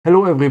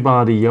Hello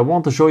everybody, I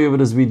want to show you with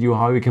this video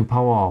how you can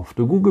power off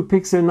the Google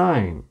Pixel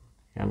 9.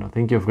 And I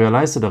think you've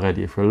realized it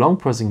already. If you're long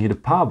pressing here the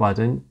power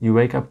button, you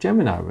wake up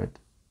Gemini with.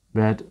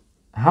 But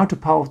how to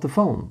power off the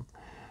phone?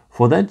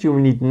 For that you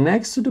will need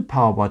next to the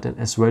power button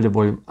as well the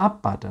volume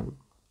up button.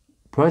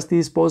 Press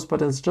these both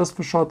buttons just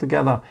for short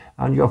together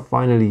and you are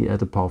finally at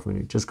the power off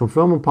menu. Just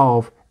confirm and power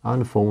off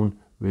and the phone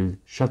will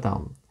shut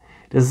down.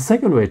 There's a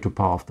second way to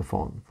power off the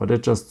phone. For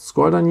that, just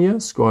scroll down here,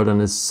 scroll down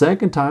a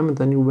second time, and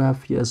then you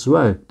have here as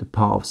well the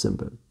power off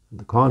symbol in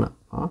the corner.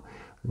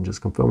 And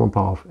just confirm on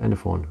power off and the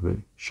phone will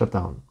shut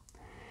down.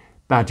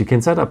 But you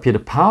can set up here the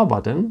power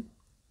button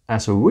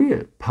as a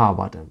real power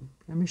button.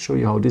 Let me show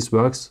you how this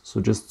works. So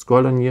just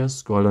scroll down here,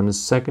 scroll down a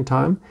second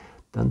time,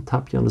 then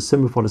tap here on the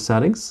symbol for the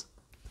settings.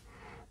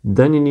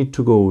 Then you need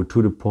to go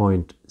to the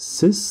point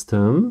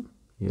System.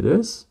 Here it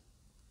is.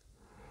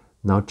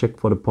 Now check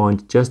for the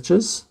point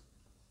Gestures.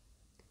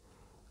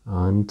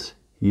 And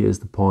here is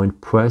the point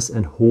press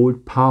and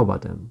hold power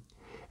button.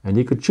 And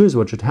you could choose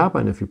what should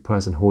happen if you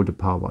press and hold the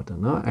power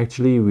button.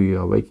 Actually, we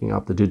are waking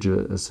up the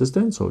digital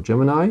assistant, so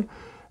Gemini.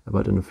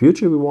 But in the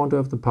future, we want to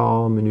have the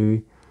power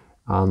menu.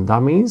 And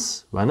that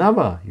means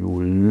whenever you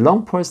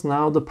long press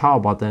now the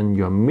power button,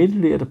 you're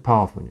immediately at the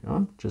power off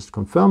menu. Just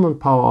confirm and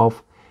power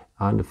off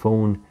and the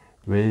phone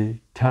will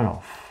turn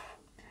off.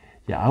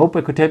 Yeah, I hope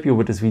I could help you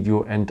with this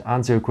video and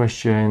answer your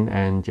question.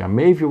 And yeah,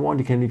 maybe if you want,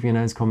 you can leave me a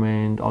nice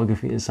comment or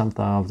give me a thumbs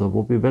up. That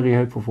would be very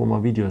helpful for my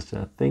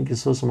videos. Thank you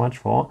so much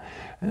for.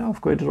 And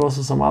I've created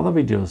also some other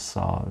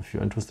videos if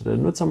you're interested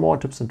in with some more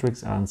tips and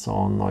tricks and so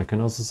on. Or you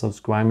can also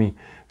subscribe me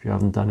if you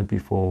haven't done it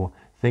before.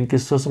 Thank you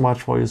so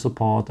much for your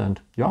support. And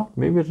yeah,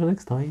 maybe until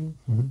next time.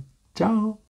 Ciao.